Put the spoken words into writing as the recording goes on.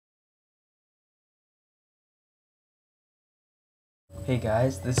Hey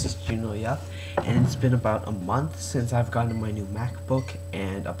guys, this is Juno Yup, and it's been about a month since I've gotten my new MacBook,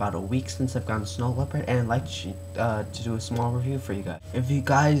 and about a week since I've gotten Snow Leopard, and I'd like to do a small review for you guys. If you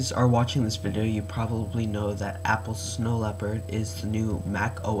guys are watching this video, you probably know that Apple's Snow Leopard is the new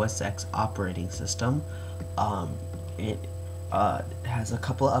Mac OS X operating system. It has a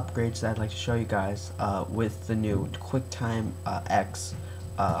couple of upgrades that I'd like to show you guys with the new QuickTime X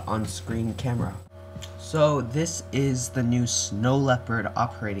on-screen camera. So this is the new Snow Leopard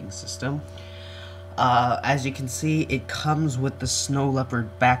operating system. As you can see, it comes with the Snow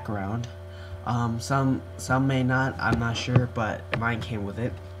Leopard background. Some may not, I'm not sure, but mine came with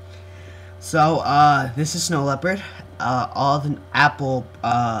it. So this is Snow Leopard. All the Apple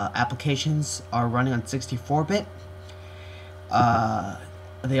applications are running on 64-bit.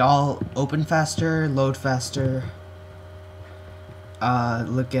 They all open faster, load faster.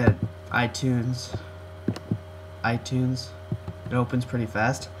 Look at iTunes. It opens pretty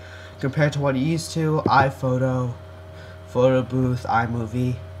fast compared to what it used to. iPhoto, Photo Booth,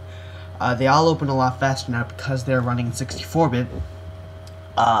 iMovie. They all open a lot faster now because they're running 64-bit.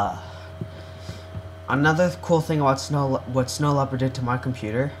 Another cool thing about what Snow Leopard did to my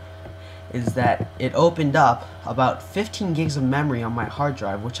computer is that it opened up about 15 gigs of memory on my hard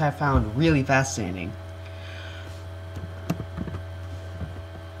drive, which I found really fascinating.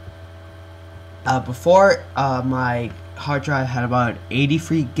 Before, my hard drive had about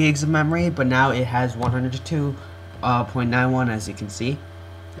 83 gigs of memory, but now it has 102.91, as you can see.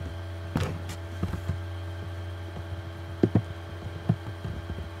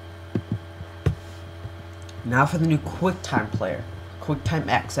 Now for the new QuickTime player, QuickTime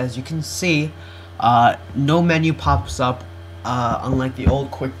X. As you can see, no menu pops up, unlike the old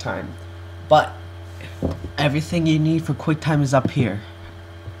QuickTime, but everything you need for QuickTime is up here.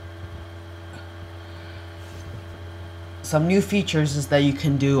 Some new features is that you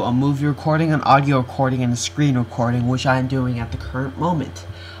can do a movie recording, an audio recording, and a screen recording, which I'm doing at the current moment.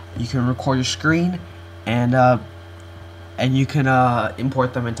 You can record your screen, and you can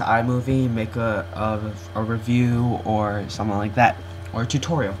import them into iMovie, make a review or something like that, or a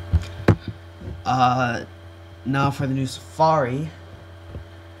tutorial. Now for the new Safari.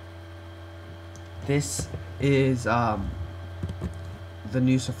 This is the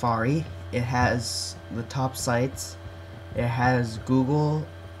new Safari. It has the top sites. It has Google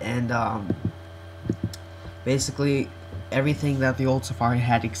and basically everything that the old Safari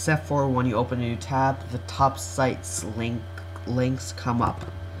had, except for when you open a new tab, the top sites links come up.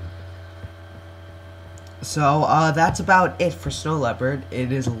 So that's about it for Snow Leopard.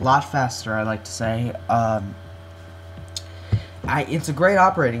 It is a lot faster, I like to say. It's a great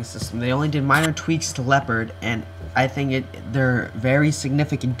operating system. They only did minor tweaks to Leopard, and I think they're very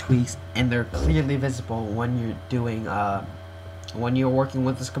significant tweaks, and they're clearly visible when you're doing when you're working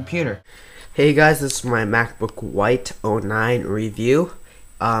with this computer. Hey guys, this is my MacBook White 09 review.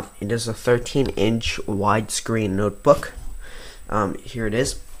 It is a 13-inch widescreen notebook. Here it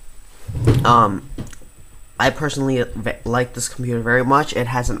is. I personally like this computer very much. It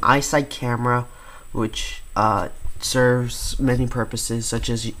has an iSight camera, which serves many purposes, such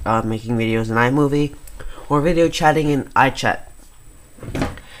as making videos in iMovie or video chatting in iChat.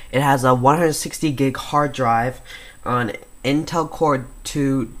 It has a 160 gig hard drive, an Intel Core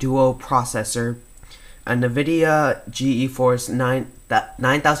 2 Duo processor, a NVIDIA GeForce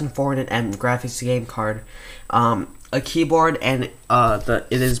 9400M graphics game card, a keyboard, and it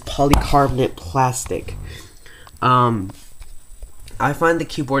is polycarbonate plastic. I find the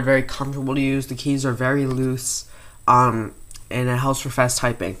keyboard very comfortable to use. The keys are very loose, and it helps for fast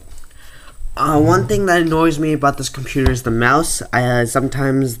typing. One thing that annoys me about this computer is the mouse.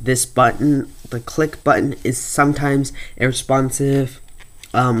 Sometimes this button, the click button, is sometimes irresponsive,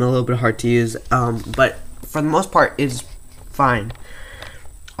 a little bit hard to use, but for the most part it's fine.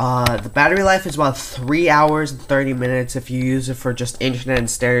 The battery life is about 3 hours and 30 minutes if you use it for just internet and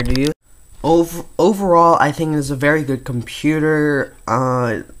stereo use. Overall, I think it's a very good computer.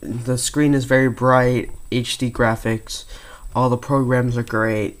 The screen is very bright, HD graphics, all the programs are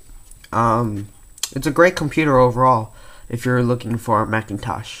great. It's a great computer overall if you're looking for a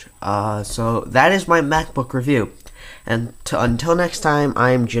Macintosh. So that is my MacBook review. And until next time,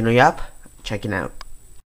 I'm Juno Yup, checking out.